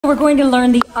we're going to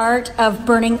learn the art of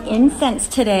burning incense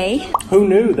today. Who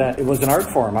knew that it was an art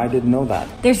form? I didn't know that.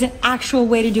 There's an actual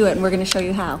way to do it, and we're going to show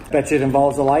you how. Bet you it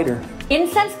involves a lighter.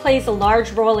 Incense plays a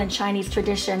large role in Chinese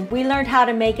tradition. We learned how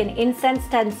to make an incense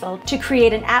stencil to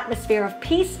create an atmosphere of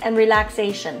peace and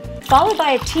relaxation. Followed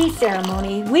by a tea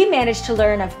ceremony, we managed to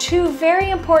learn of two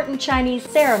very important Chinese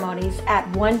ceremonies at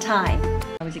one time.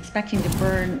 I was expecting to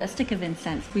burn a stick of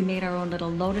incense. We made our own little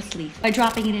lotus leaf by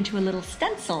dropping it into a little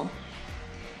stencil.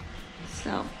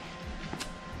 So,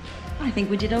 I think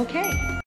we did okay.